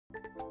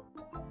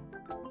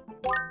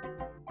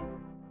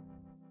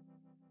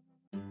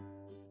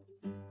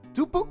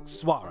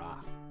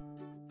Diplodocus,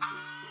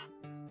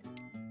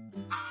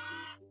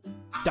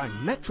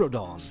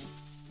 Dimetrodon,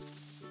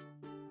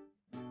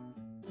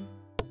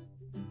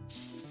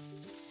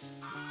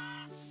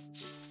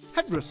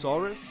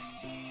 Hadrosaurus,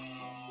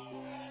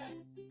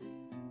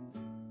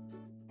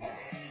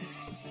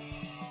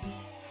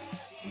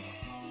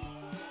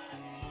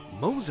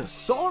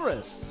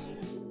 Mosasaurus,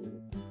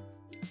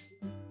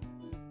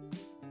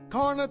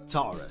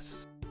 Carnotaurus,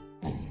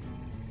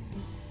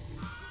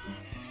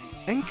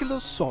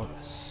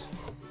 Ankylosaurus,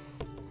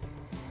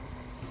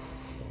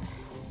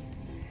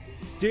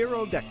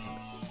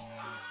 Pterodactylus,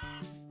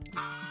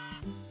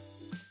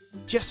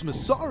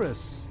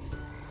 Jesmosaurus,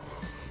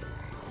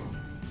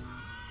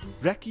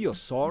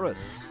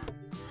 Brachiosaurus,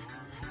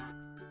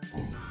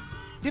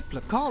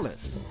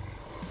 Diplodocus,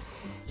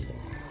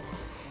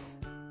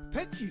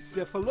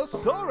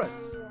 Pachycephalosaurus.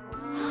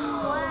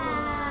 Wow!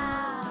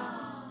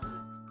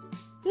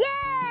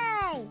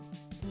 Yay!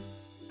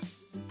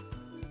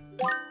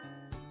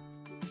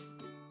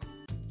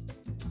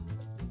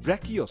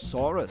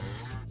 Brachiosaurus,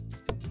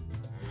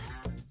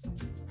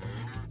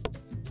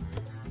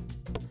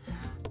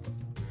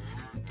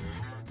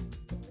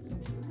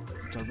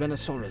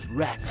 Tyrannosaurus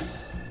rex,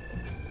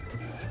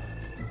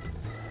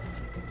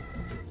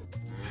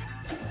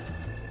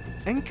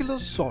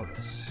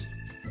 Ankylosaurus,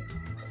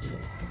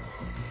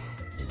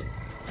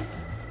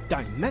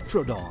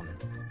 Dimetrodon,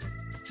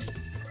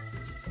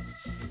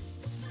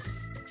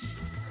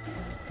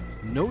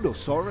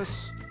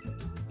 Nodosaurus,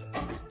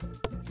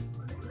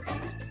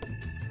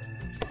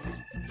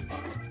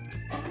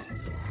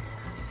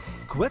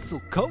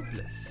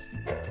 Quetzalcoatlus,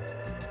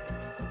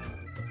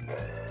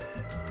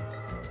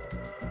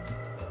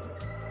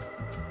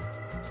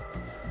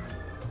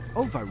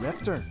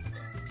 Oviraptor,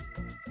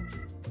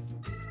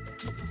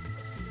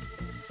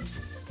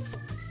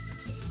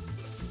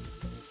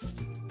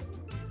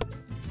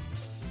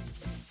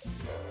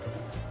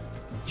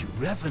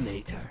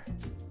 Urevanator,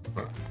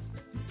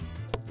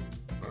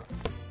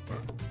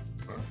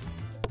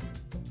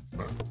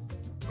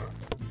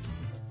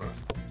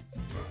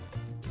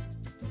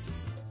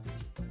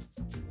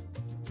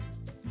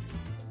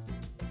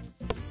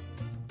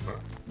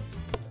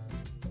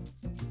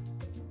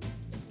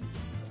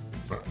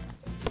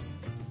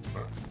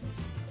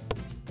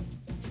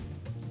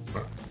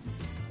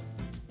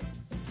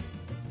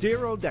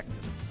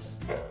 Pterodactylus,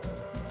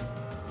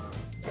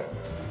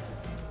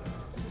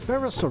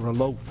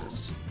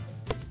 Parasaurolophus,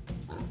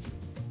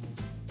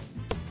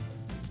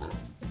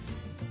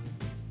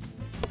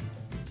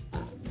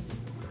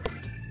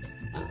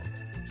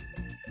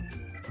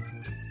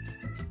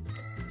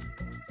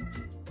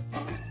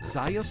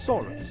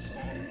 Ziosaurus,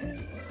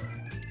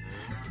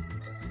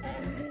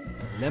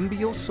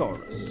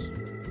 Lembiosaurus,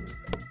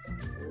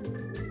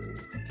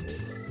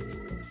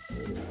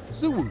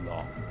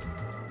 Zoolock,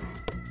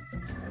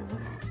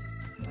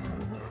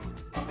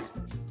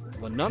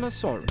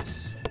 Bananasaurus,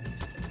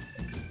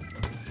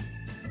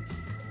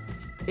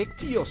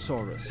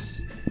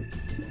 Ichthyosaurus,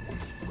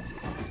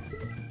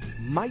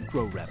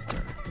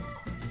 Microraptor,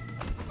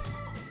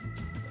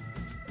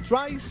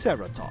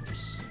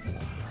 Triceratops,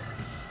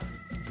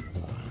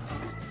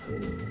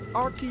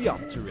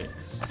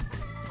 Archaeopteryx,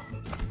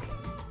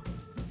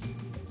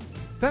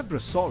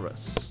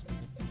 Fabrosaurus,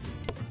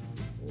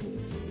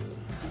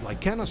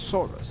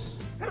 Lycanosaurus,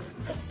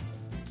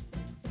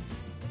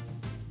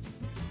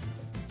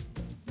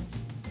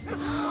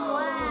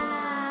 Wow!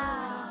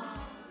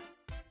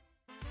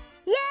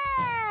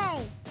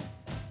 Yay!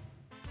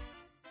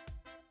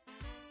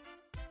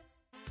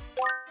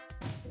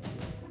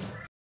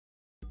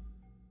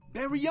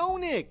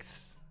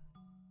 Baryonyx,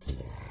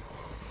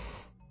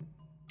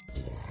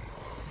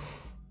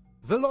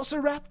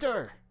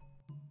 Velociraptor,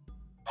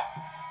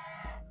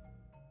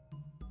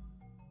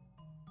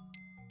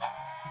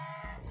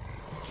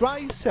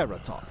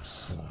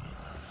 Triceratops,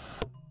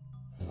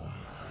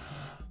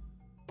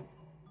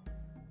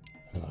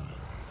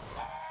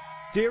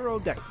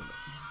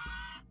 Pterodactylus,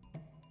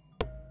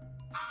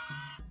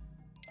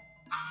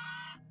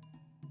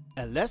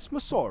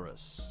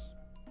 Elasmosaurus,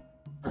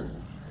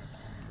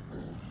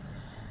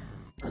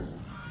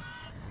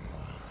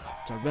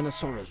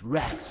 Tyrannosaurus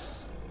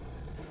rex,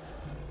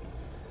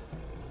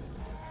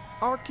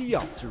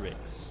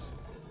 Archaeopteryx,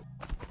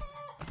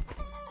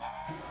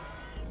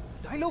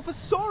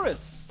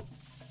 Dilophosaurus,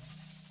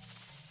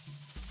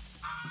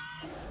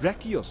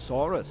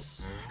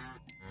 Brachiosaurus,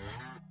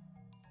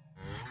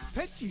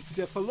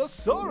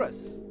 Pachycephalosaurus,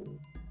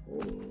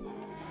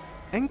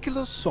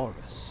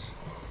 Ankylosaurus,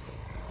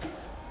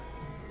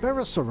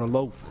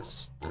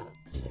 Parasaurolophus,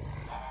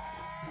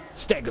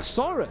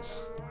 Stegosaurus,